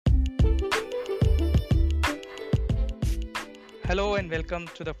Hello and welcome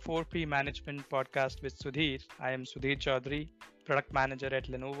to the 4P Management Podcast with Sudhir. I am Sudhir Chaudhary, Product Manager at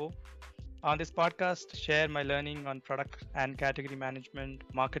Lenovo. On this podcast, share my learning on product and category management,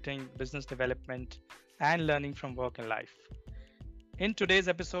 marketing, business development, and learning from work and life. In today's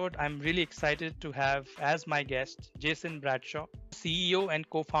episode, I'm really excited to have as my guest Jason Bradshaw, CEO and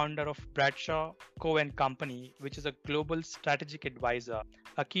co-founder of Bradshaw Co Company, which is a global strategic advisor,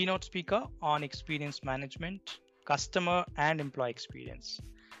 a keynote speaker on experience management, customer and employee experience,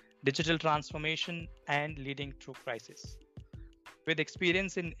 digital transformation, and leading through crisis. With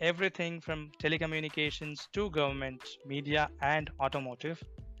experience in everything from telecommunications to government, media, and automotive,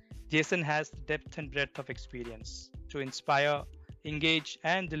 Jason has the depth and breadth of experience to inspire, engage,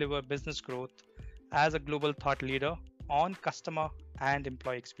 and deliver business growth as a global thought leader on customer and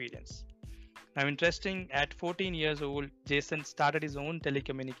employee experience. Now, interesting, at 14 years old, Jason started his own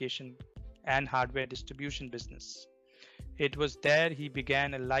telecommunication and hardware distribution business. It was there he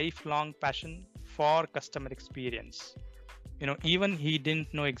began a lifelong passion for customer experience. Even he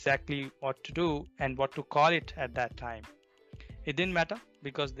didn't know exactly what to do and what to call it at that time. It didn't matter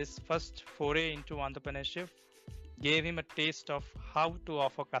because this first foray into entrepreneurship gave him a taste of how to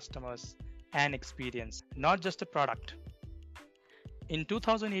offer customers an experience, not just a product. In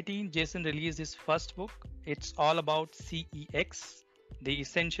 2018, Jason released his first book. It's all about CEX, the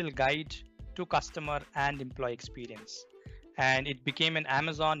essential guide to customer and employee experience. And it became an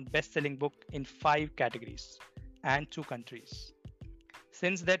Amazon best-selling book in 5 categories and 2 countries.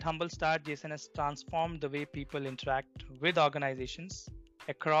 Since that humble start, Jason has transformed the way people interact with organizations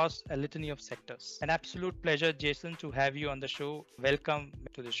across a litany of sectors. An absolute pleasure, Jason, to have you on the show. Welcome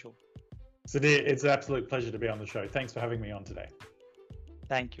to the show. Sudhir, it's an absolute pleasure to be on the show. Thanks for having me on today.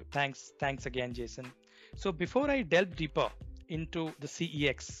 Thank you. Thanks again, Jason. So before I delve deeper into the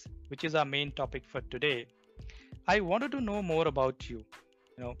CEX, which is our main topic for today, I wanted to know more about you.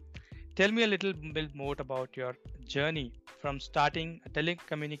 Tell me a little bit more about your journey from starting a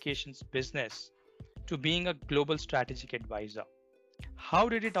telecommunications business to being a global strategic advisor. How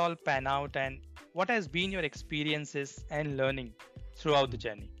did it all pan out, and what has been your experiences and learning throughout the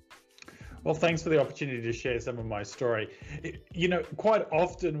journey? Well, thanks for the opportunity to share some of my story. Quite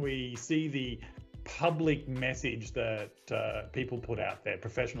often we see the public message that people put out there,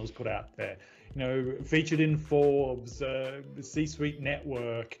 professionals put out there, featured in Forbes, C-Suite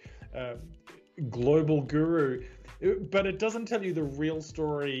Network, Global Guru, but it doesn't tell you the real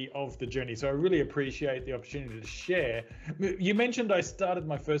story of the journey. So I really appreciate the opportunity to share. You mentioned I started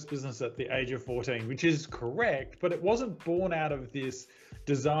my first business at the age of 14, which is correct, but it wasn't born out of this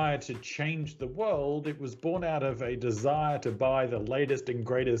desire to change the world. It was born out of a desire to buy the latest and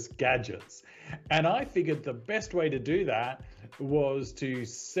greatest gadgets. And I figured the best way to do that was to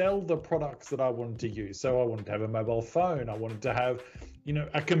sell the products that I wanted to use. So I wanted to have a mobile phone. I wanted to have,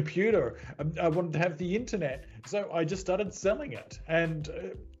 a computer. I wanted to have the internet. So I just started selling it. And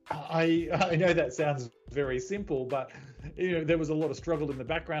I know that sounds very simple, but there was a lot of struggle in the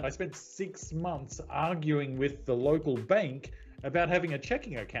background. I spent 6 months arguing with the local bank about having a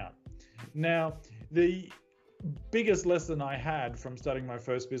checking account. Now, the biggest lesson I had from starting my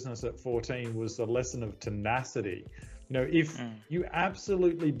first business at 14 was the lesson of tenacity. If you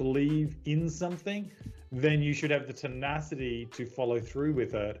absolutely believe in something, then you should have the tenacity to follow through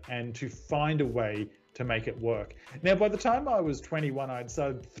with it and to find a way to make it work. Now, by the time I was 21, I'd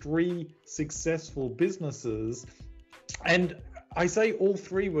started 3 successful businesses, and I say all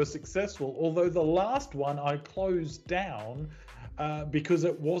 3 were successful, although the last one I closed down because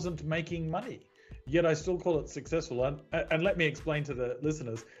it wasn't making money. Yet I still call it successful. And let me explain to the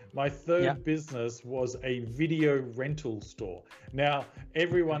listeners, my third business was a video rental store. Now,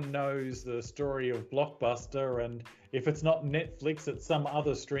 everyone knows the story of Blockbuster, and if it's not Netflix, it's some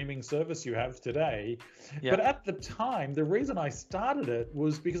other streaming service you have today. But at the time, the reason I started it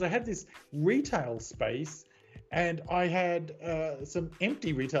was because I had this retail space and I had some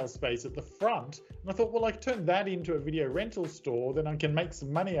empty retail space at the front. And I thought, well, I can turn that into a video rental store, then I can make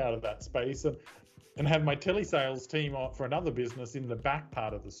some money out of that space and have my telesales team for another business in the back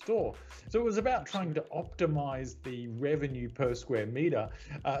part of the store. So it was about trying to optimize the revenue per square meter.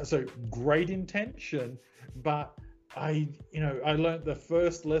 So great intention, but I learned the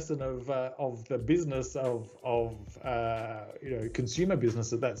first lesson of the business of consumer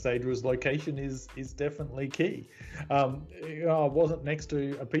business at that stage was location is definitely key. I wasn't next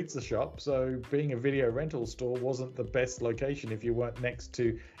to a pizza shop, so being a video rental store wasn't the best location if you weren't next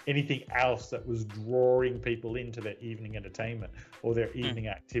to anything else that was drawing people into their evening entertainment or their evening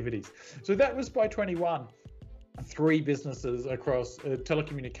activities. So that was by 21. 3 businesses across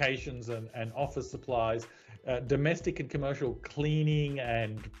telecommunications and office supplies, domestic and commercial cleaning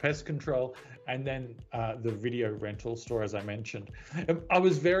and pest control, and then the video rental store, as I mentioned. I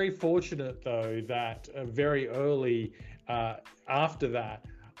was very fortunate, though, that very early after that,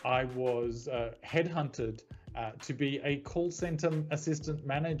 I was headhunted to be a call center assistant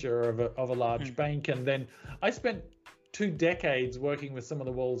manager of a large bank. And then I spent 2 decades working with some of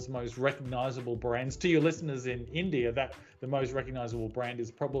the world's most recognizable brands. To your listeners in India, that the most recognizable brand is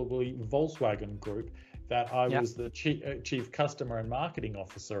probably Volkswagen Group, that I was the chief customer and marketing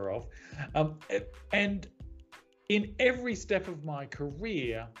officer of. And in every step of my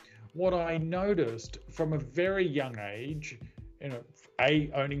career, what I noticed from a very young age,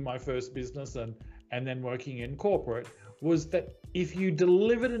 owning my first business and then working in corporate, was that if you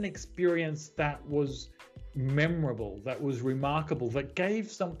delivered an experience that was memorable, that was remarkable, that gave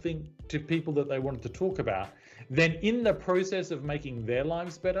something to people that they wanted to talk about, then in the process of making their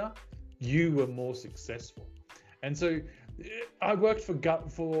lives better, you were more successful. And so I worked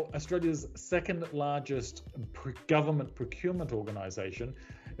for Australia's second largest government procurement organisation,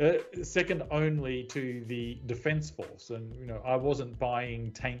 second only to the Defence Force. And I wasn't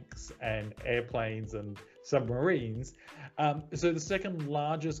buying tanks and airplanes and submarines. So the second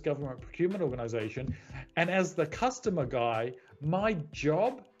largest government procurement organisation. And as the customer guy, my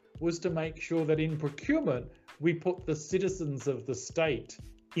job was to make sure that in procurement, we put the citizens of the state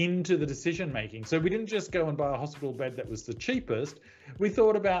into the decision making. So we didn't just go and buy a hospital bed that was the cheapest. We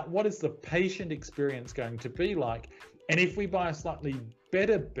thought about what is the patient experience going to be like, and if we buy a slightly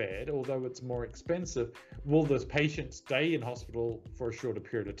better bed, although it's more expensive, will the patient stay in hospital for a shorter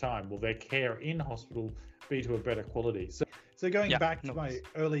period of time? Will their care in hospital be to a better quality? So going back to my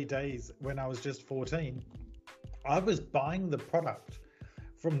early days when I was just 14, I was buying the product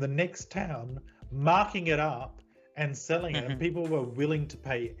from the next town, marking it up and selling it, and people were willing to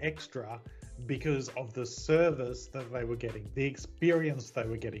pay extra because of the service that they were getting, the experience they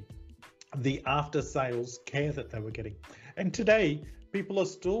were getting, the after sales care that they were getting. And today, people are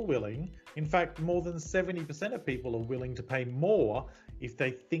still willing. In fact, more than 70% of people are willing to pay more if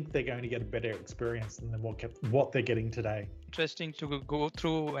they think they're going to get a better experience than what they're getting today. Interesting to go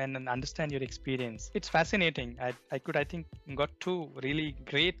through and understand your experience. It's fascinating. I think got 2 really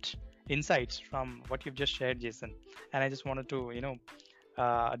great insights from what you've just shared, Jason, and I just wanted to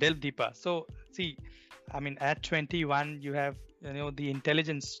delve deeper. So see, at 21 you have the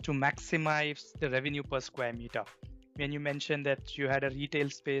intelligence to maximize the revenue per square meter. When you mentioned that you had a retail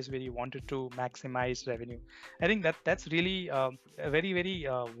space where you wanted to maximize revenue, I think that's really very, very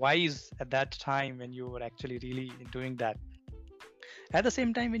wise at that time when you were actually really doing that. At the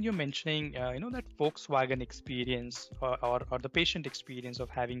same time, when you're mentioning, that Volkswagen experience or the patient experience of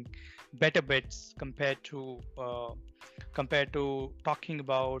having better beds compared to talking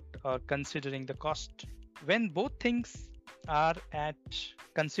about or considering the cost, when both things are at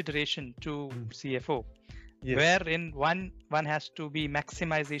consideration to CFO, wherein one has to be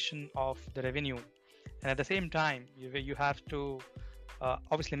maximization of the revenue, and at the same time you have to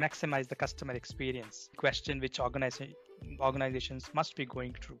obviously maximize the customer experience. Question which organizations must be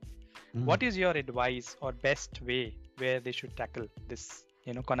going through. What is your advice or best way where they should tackle this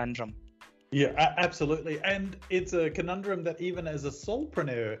conundrum? Yeah, absolutely. And it's a conundrum that even as a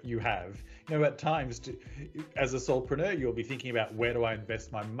solopreneur you have. At times, as a solopreneur, you'll be thinking about, where do I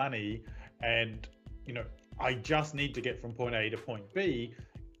invest my money? And I just need to get from point A to point B.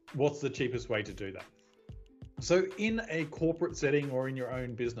 What's the cheapest way to do that? So in a corporate setting or in your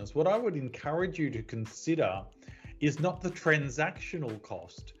own business, what I would encourage you to consider is not the transactional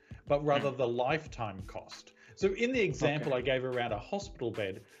cost, but rather the lifetime cost. So in the example I gave around a hospital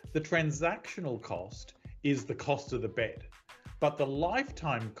bed, the transactional cost is the cost of the bed, but the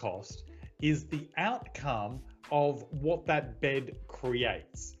lifetime cost is the outcome of what that bed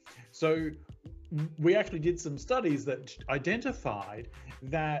creates. So we actually did some studies that identified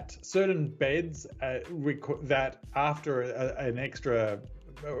that certain beds that after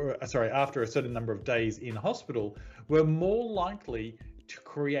after a certain number of days in hospital were more likely to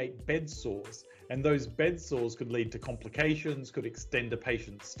create bed sores, and those bed sores could lead to complications, could extend a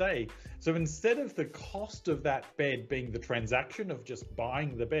patient's stay. So instead of the cost of that bed being the transaction of just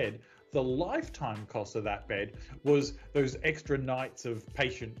buying the bed, the lifetime cost of that bed was those extra nights of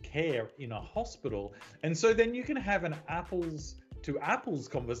patient care in a hospital. And so then you can have an apples to apples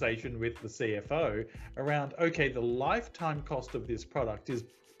conversation with the CFO around, okay, the lifetime cost of this product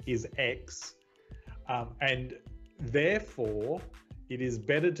is X, and therefore it is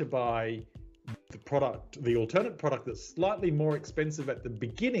better to buy the alternate product that's slightly more expensive at the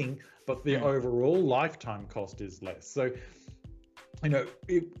beginning, but the overall lifetime cost is less. So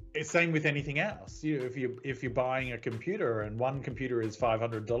it's same with anything else. If you're buying a computer and one computer is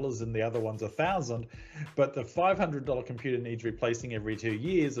 $500 and the other one's $1,000, but the $500 computer needs replacing every 2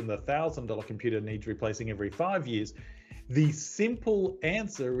 years and the $1,000 computer needs replacing every 5 years, the simple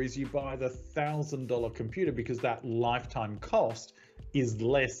answer is you buy the $1,000 computer because that lifetime cost is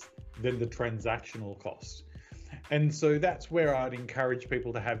less than the transactional cost. And so that's where I'd encourage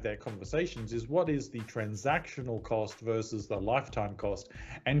people to have their conversations, is what is the transactional cost versus the lifetime cost,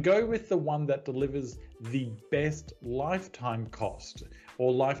 and go with the one that delivers the best lifetime cost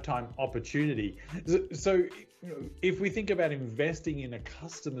or lifetime opportunity. So if we think about investing in a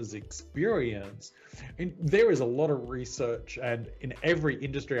customer's experience, there is a lot of research, and in every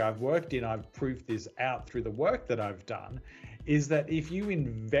industry I've worked in, I've proved this out through the work that I've done, is that if you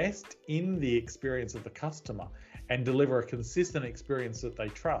invest in the experience of the customer and deliver a consistent experience that they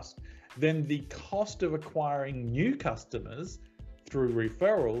trust, then the cost of acquiring new customers through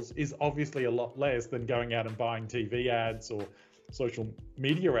referrals is obviously a lot less than going out and buying TV ads or social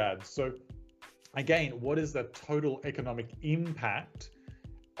media ads. So again, what is the total economic impact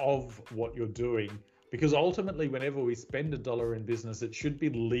of what you're doing? Because ultimately, whenever we spend $1 in business, it should be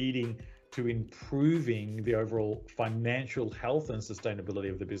leading to improving the overall financial health and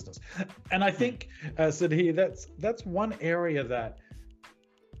sustainability of the business. And I think, Sudhir, that's one area that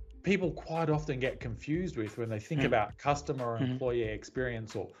people quite often get confused with when they think about customer or employee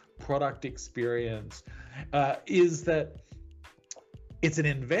experience or product experience, is that it's an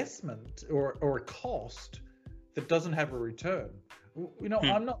investment or a cost that doesn't have a return.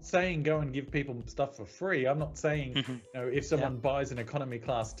 I'm not saying go and give people stuff for free. I'm not saying, if someone buys an economy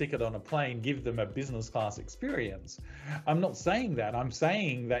class ticket on a plane, give them a business class experience. I'm not saying that. I'm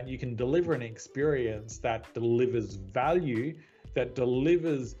saying that you can deliver an experience that delivers value, that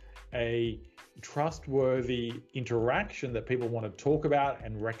delivers a trustworthy interaction that people want to talk about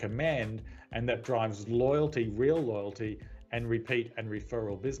and recommend, and that drives loyalty, real loyalty, and repeat and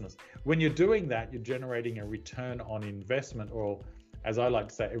referral business. When you're doing that, you're generating a return on investment, or as I like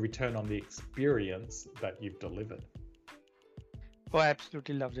to say, a return on the experience that you've delivered. Oh, I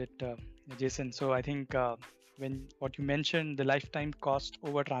absolutely loved it, Jason. So I think when what you mentioned, the lifetime cost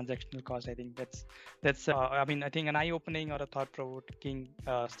over transactional cost, I think that's I think an eye-opening or a thought-provoking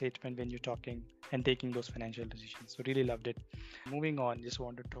statement when you're talking and taking those financial decisions. So really loved it. Moving on, just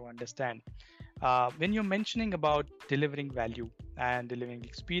wanted to understand when you're mentioning about delivering value and delivering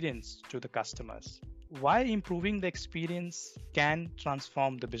experience to the customers, why improving the experience can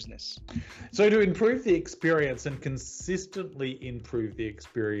transform the business? So to improve the experience and consistently improve the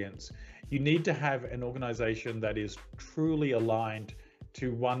experience, you need to have an organization that is truly aligned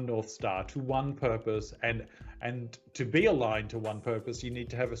to one North Star, to one purpose, and to be aligned to one purpose, you need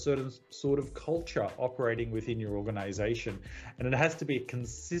to have a certain sort of culture operating within your organization. And it has to be a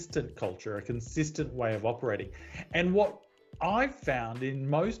consistent culture, a consistent way of operating. And what I've found in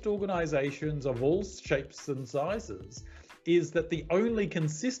most organizations of all shapes and sizes is that the only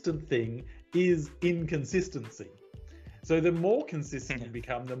consistent thing is inconsistency. So the more consistent you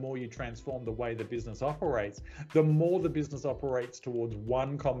become, the more you transform the way the business operates. The more the business operates towards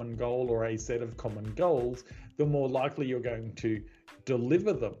one common goal or a set of common goals, the more likely you're going to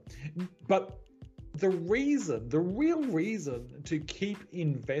deliver them. But the real reason to keep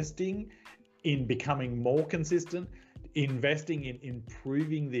investing in becoming more consistent, investing in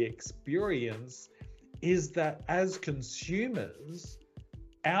improving the experience, is that as consumers,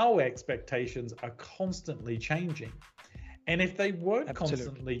 our expectations are constantly changing. And if they weren't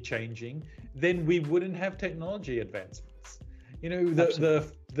constantly changing, then we wouldn't have technology advancements.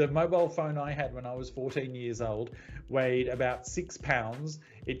 The mobile phone I had when I was 14 years old weighed about 6 pounds.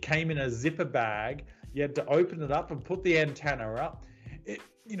 It came in a zipper bag. You had to open it up and put the antenna up.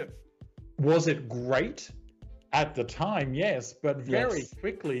 Was it great? At the time, yes, but very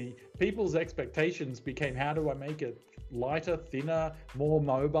quickly, people's expectations became, how do I make it lighter, thinner, more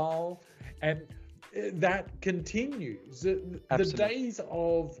mobile? And that continues. The days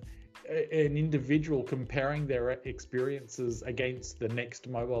of an individual comparing their experiences against the next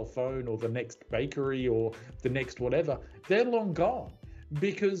mobile phone or the next bakery or the next whatever, they're long gone.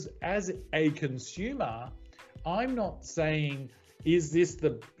 Because as a consumer, I'm not saying, is this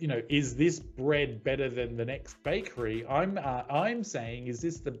bread better than the next bakery? I'm saying, is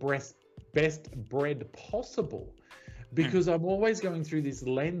this the best bread possible? Because I'm always going through this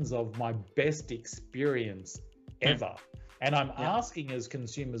lens of my best experience ever. And I'm asking as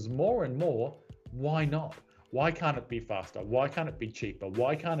consumers more and more, why not? Why can't it be faster? Why can't it be cheaper?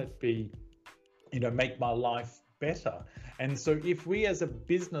 Why can't it be, make my life better? And so if we as a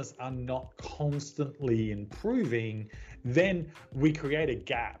business are not constantly improving, then we create a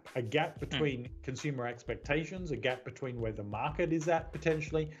gap between consumer expectations, a gap between where the market is at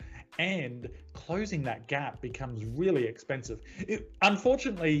potentially, and closing that gap becomes really expensive.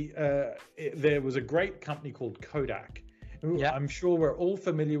 Unfortunately, there was a great company called Kodak. Yeah. I'm sure we're all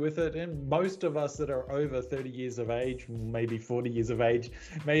familiar with it, and most of us that are over 30 years of age, maybe 40 years of age,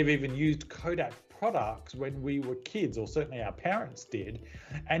 may have even used Kodak products when we were kids, or certainly our parents did,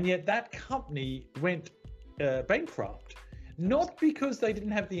 and yet that company went bankrupt. Not because they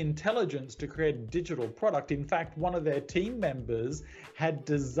didn't have the intelligence to create a digital product. In fact, one of their team members had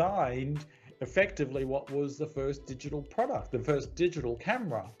designed effectively what was the first digital product, the first digital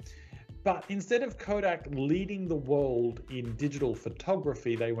camera. But instead of Kodak leading the world in digital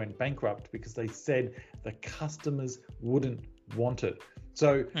photography, they went bankrupt because they said the customers wouldn't want it.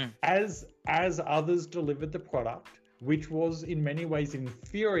 So as others delivered the product, which was in many ways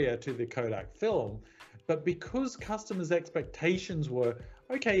inferior to the Kodak film, but because customers' expectations were,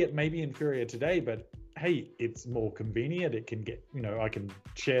 okay, it may be inferior today, but hey, it's more convenient. It can get, I can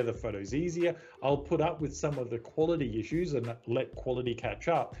share the photos easier. I'll put up with some of the quality issues and let quality catch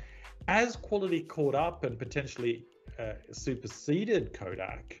up. As quality caught up and potentially superseded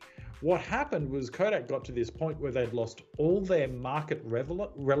Kodak, what happened was Kodak got to this point where they'd lost all their market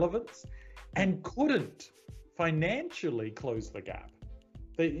relevance and couldn't financially close the gap.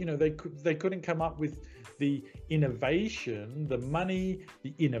 They couldn't come up with the innovation, the money,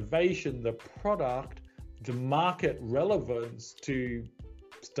 the innovation, the product, the market relevance to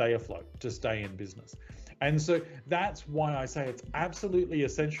stay afloat, to stay in business. And so that's why I say it's absolutely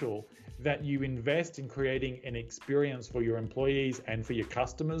essential that you invest in creating an experience for your employees and for your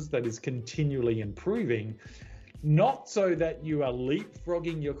customers that is continually improving, not so that you are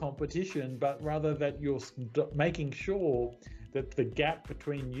leapfrogging your competition, but rather that you're making sure that the gap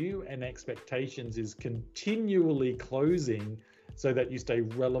between you and expectations is continually closing so that you stay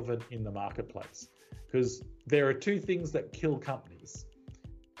relevant in the marketplace. Because there are two things that kill companies.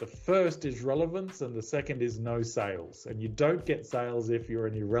 The first is relevance and the second is no sales. And you don't get sales if you're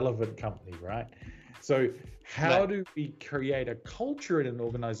an irrelevant company, right? So how do we create a culture in an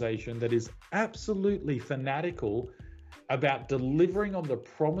organization that is absolutely fanatical about delivering on the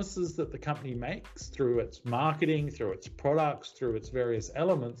promises that the company makes through its marketing, through its products, through its various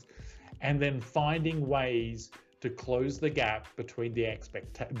elements, and then finding ways to close the gap between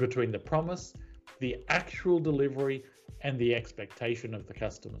between the promise, the actual delivery, and the expectation of the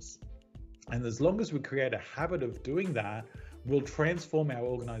customers. And as long as we create a habit of doing that, we'll transform our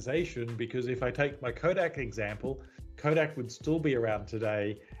organization. Because if I take my Kodak example, Kodak would still be around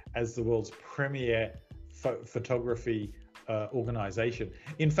today as the world's premier photography organization.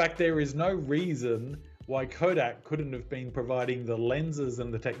 In fact, there is no reason why Kodak couldn't have been providing the lenses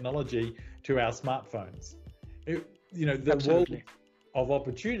and the technology to our smartphones. The Absolutely. world of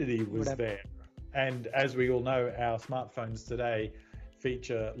opportunity was there. And as we all know, our smartphones today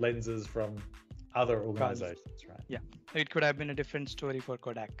feature lenses from other organizations, right? Yeah, it could have been a different story for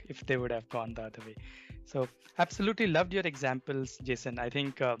Kodak if they would have gone the other way. So absolutely loved your examples, Jason. I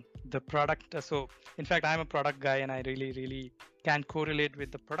think the product, so in fact, I'm a product guy and I really can correlate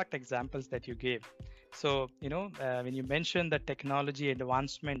with the product examples that you gave. So, when you mentioned the technology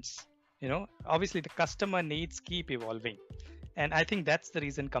advancements, obviously the customer needs keep evolving. And I think that's the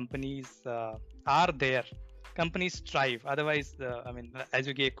reason companies are there. Companies strive. Otherwise, as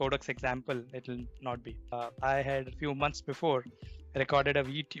you gave Kodak's example, it will not be. I had a few months before recorded a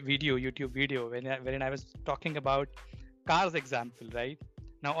YouTube video wherein I was talking about cars example, right?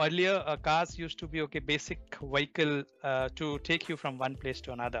 Now, earlier, cars used to be basic vehicle to take you from one place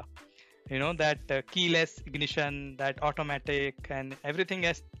to another. That keyless ignition, that automatic, and everything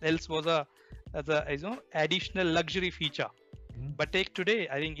else was a additional luxury feature. But take today,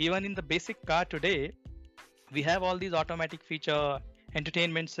 I think even in the basic car today, we have all these automatic feature,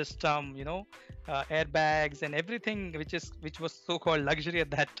 entertainment system, airbags and everything, which was so-called luxury at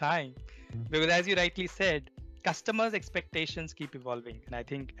that time. Because as you rightly said, customers' expectations keep evolving. And I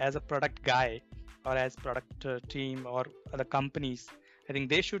think as a product guy or as product team or other companies, I think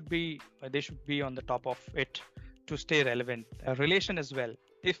they should be on the top of it to stay relevant. Relation as well.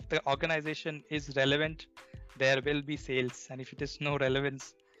 If the organization is relevant, there will be sales, and if it is no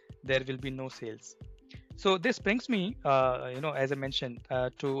relevance, there will be no sales. So this brings me, as I mentioned,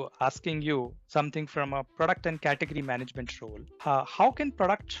 to asking you something from a product and category management role. How can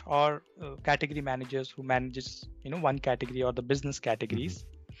product or category managers who manages, one category or the business categories,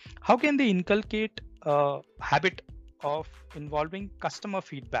 how can they inculcate a habit of involving customer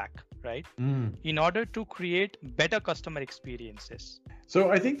feedback right? In order to create better customer experiences?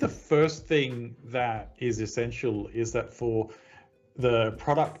 So I think the first thing that is essential is that for the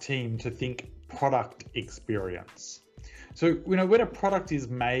product team to think product experience. So, when a product is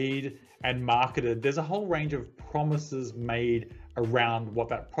made and marketed, there's a whole range of promises made around what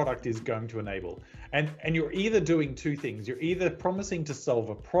that product is going to enable. And you're either doing two things. You're either promising to solve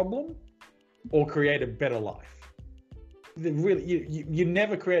a problem or create a better life. You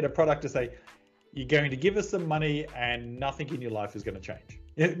never create a product to say, you're going to give us some money and nothing in your life is going to change.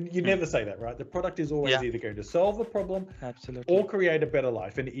 You never say that, right? The product is always either going to solve a problem, absolutely, or create a better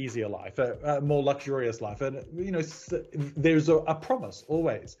life, an easier life, a more luxurious life. And there's a promise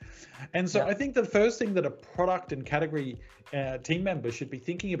always. And so I think the first thing that a product and category team member should be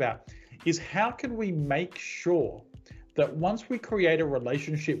thinking about is, how can we make sure that once we create a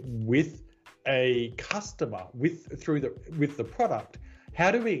relationship with a customer with the product, how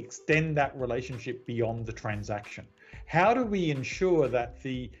do we extend that relationship beyond the transaction? How do we ensure that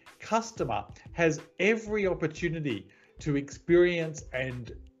the customer has every opportunity to experience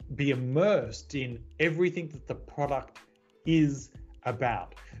and be immersed in everything that the product is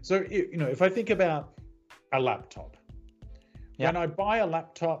about? So, if I think about a laptop, when I buy a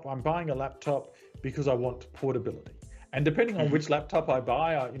laptop, I'm buying a laptop because I want portability. And depending on which laptop I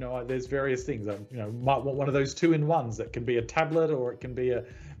buy, there's various things. Might want one of those 2-in-1s that can be a tablet or it can be a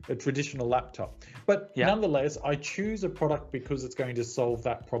traditional laptop. But nonetheless, I choose a product because it's going to solve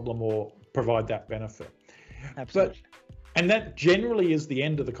that problem or provide that benefit. Absolutely. And that generally is the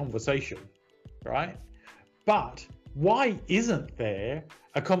end of the conversation, right? But why isn't there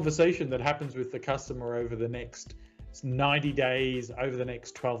a conversation that happens with the customer over the next 90 days, over the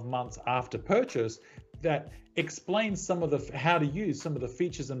next 12 months after purchase, that explains how to use some of the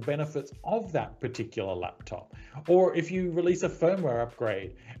features and benefits of that particular laptop? Or if you release a firmware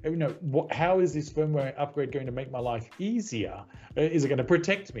upgrade, how is this firmware upgrade going to make my life easier? Is it going to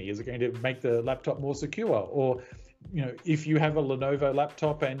protect me? Is it going to make the laptop more secure? Or if you have a Lenovo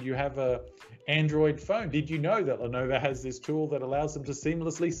laptop and you have a Android phone, did you know that Lenovo has this tool that allows them to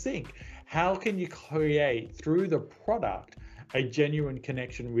seamlessly sync? How can you create, through the product, a genuine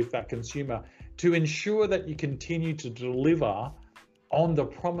connection with that consumer to ensure that you continue to deliver on the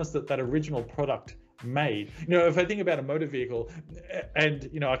promise that original product made? If I think about a motor vehicle, and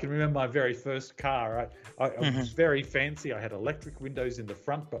I can remember my very first car, I was very fancy. I had electric windows in the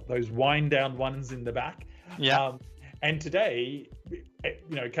front, but those wind down ones in the back. And today,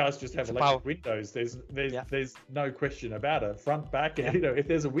 cars just have electric windows. There's no question about it. Front, back. If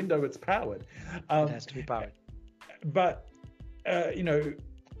there's a window, it's powered. It has to be powered. But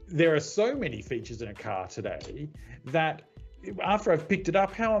there are so many features in a car today that after I've picked it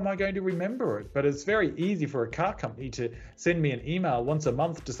up, how am I going to remember it? But it's very easy for a car company to send me an email once a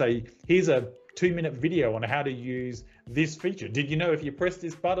month to say, here's a 2-minute video on how to use this feature. Did you know if you press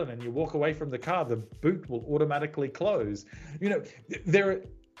this button and you walk away from the car, the boot will automatically close?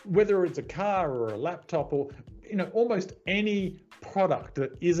 Whether it's a car or a laptop or almost any product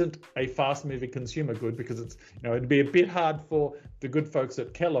that isn't a fast-moving consumer good, because it's it'd be a bit hard for the good folks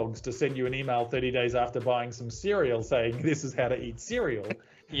at Kellogg's to send you an email 30 days after buying some cereal saying this is how to eat cereal.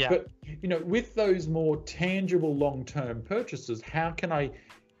 But with those more tangible long-term purchases, how can I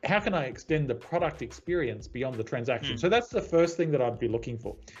extend the product experience beyond the transaction? So that's the first thing that I'd be looking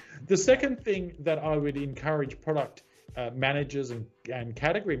for. The second thing that I would encourage product managers and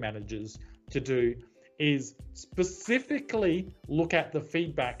category managers to do is specifically look at the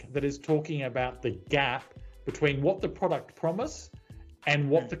feedback that is talking about the gap between what the product promised and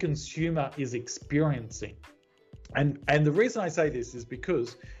what the consumer is experiencing. And the reason I say this is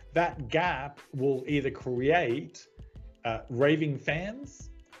because that gap will either create raving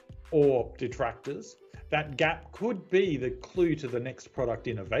fans or detractors. That gap could be the clue to the next product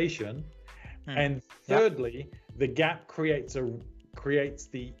innovation. And thirdly, the gap creates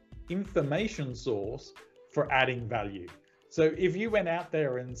the information source for adding value. So if you went out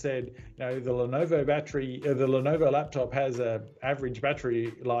there and said, the Lenovo laptop has an average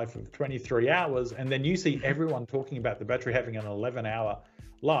battery life of 23 hours, and then you see everyone talking about the battery having an 11-hour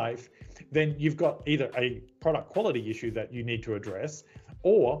life, then you've got either a product quality issue that you need to address,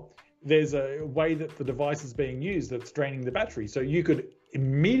 or there's a way that the device is being used that's draining the battery. So you could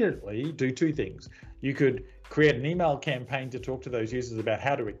immediately do two things. You could create an email campaign to talk to those users about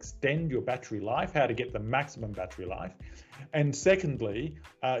how to extend your battery life, how to get the maximum battery life. And secondly,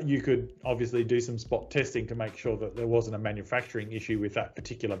 you could obviously do some spot testing to make sure that there wasn't a manufacturing issue with that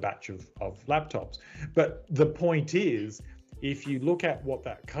particular batch of laptops. But the point is, if you look at what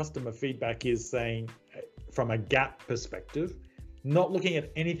that customer feedback is saying from a gap perspective, not looking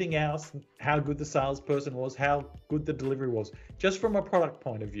at anything else, how good the salesperson was, how good the delivery was. Just from a product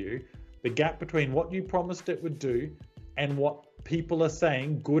point of view, the gap between what you promised it would do and what people are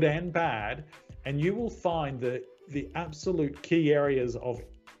saying, good and bad, and you will find the absolute key areas of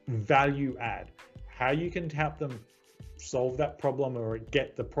value add, how you can help them solve that problem or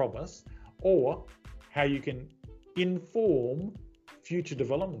get the promise, or how you can inform future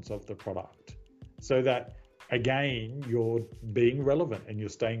developments of the product so that, again, you're being relevant and you're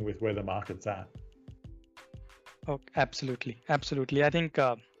staying with where the market's at. Oh, absolutely. Absolutely. I think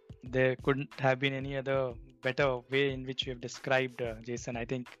there couldn't have been any other better way in which you have described, Jason. I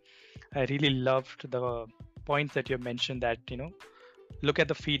think I really loved the points that you have mentioned that, look at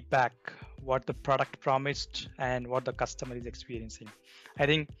the feedback, what the product promised and what the customer is experiencing. I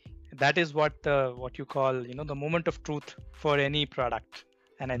think that is what you call, the moment of truth for any product.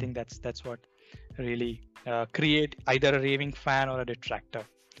 And I think that's what really create either a raving fan or a detractor.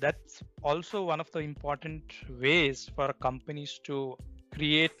 That's also one of the important ways for companies to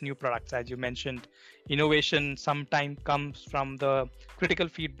create new products. As you mentioned, innovation sometimes comes from the critical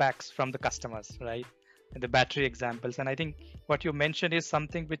feedbacks from the customers, right? The battery examples. And I think what you mentioned is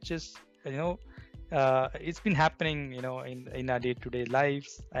something which is, it's been happening, in our day-to-day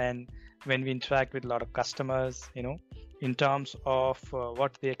lives. And when we interact with a lot of customers, in terms of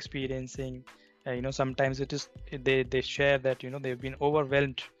what they're experiencing, sometimes it is they share that they've been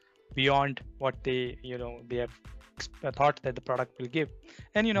overwhelmed beyond what they have thought that the product will give.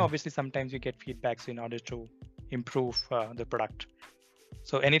 And obviously sometimes you get feedbacks in order to improve the product.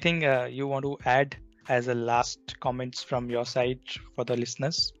 So anything you want to add as a last comments from your side for the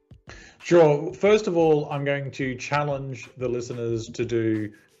listeners? Sure. First of all, I'm going to challenge the listeners to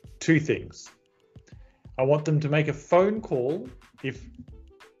do two things. I want them to make a phone call,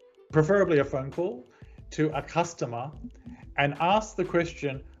 preferably a phone call, to a customer and ask the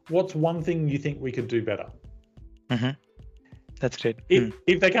question, what's one thing you think we could do better? Mm-hmm. That's great.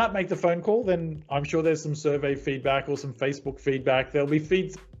 If they can't make the phone call, then I'm sure there's some survey feedback or some Facebook feedback. There'll be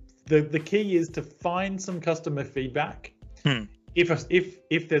feeds. The key is to find some customer feedback.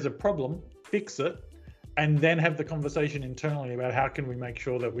 If there's a problem, fix it, and then have the conversation internally about how can we make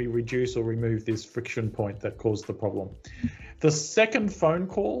sure that we reduce or remove this friction point that caused the problem. The second phone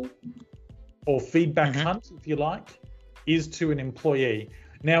call or feedback hunt, if you like, is to an employee.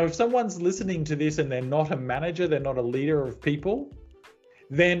 Now, if someone's listening to this and they're not a manager, they're not a leader of people,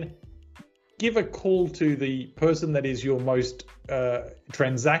 then give a call to the person that is your most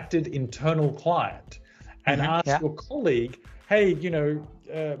transacted internal client and ask your colleague, hey,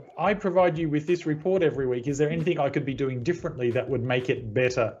 I provide you with this report every week. Is there anything I could be doing differently that would make it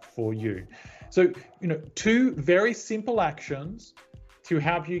better for you? So, two very simple actions to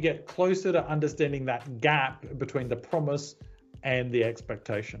help you get closer to understanding that gap between the promise and the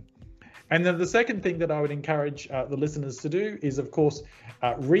expectation. And then the second thing that I would encourage the listeners to do is, of course,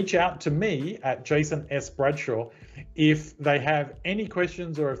 reach out to me at Jason S. Bradshaw if they have any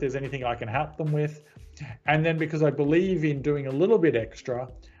questions or if there's anything I can help them with. And then, because I believe in doing a little bit extra,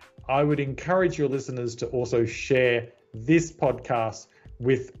 I would encourage your listeners to also share this podcast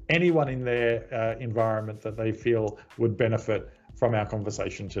with anyone in their environment that they feel would benefit from our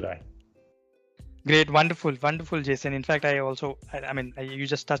conversation today. Great, wonderful, Jason. In fact, you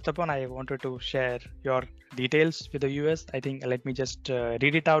just touched upon, I wanted to share your details with the US. I think let me just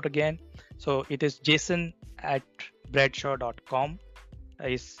read it out again. So it is jason@bradshaw.com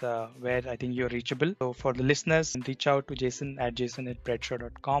is where I think you're reachable. So for the listeners, reach out to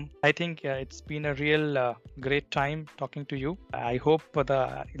jason@bradshaw.com. I think it's been a real great time talking to you. I hope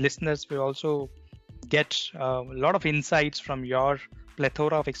the listeners will also get a lot of insights from your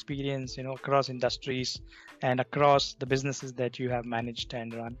plethora of experience, across industries and across the businesses that you have managed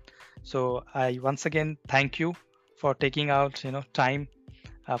and run. So I once again thank you for taking out, time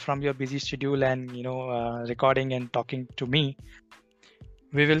from your busy schedule and, recording and talking to me.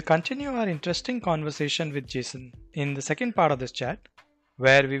 We will continue our interesting conversation with Jason in the second part of this chat,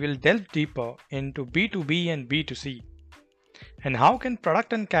 where we will delve deeper into B2B and B2C. And how can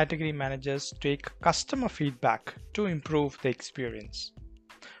product and category managers take customer feedback to improve the experience?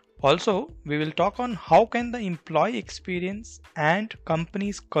 Also, we will talk on how can the employee experience and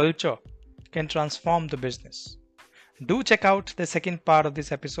company's culture can transform the business. Do check out the second part of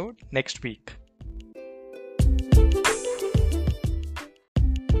this episode next week.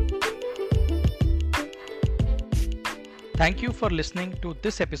 Thank you for listening to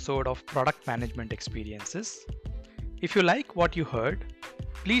this episode of Product Management Experiences. If you like what you heard,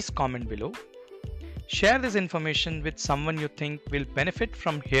 please comment below. Share this information with someone you think will benefit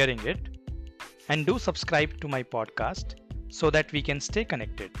from hearing it. And do subscribe to my podcast so that we can stay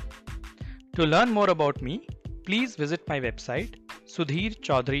connected. To learn more about me, please visit my website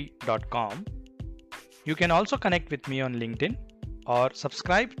sudhirchaudhary.com. You can also connect with me on LinkedIn or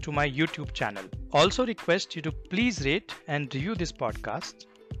subscribe to my YouTube channel. Also request you to please rate and review this podcast.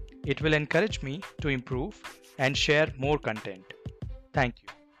 It will encourage me to improve and share more content. Thank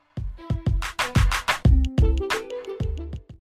you.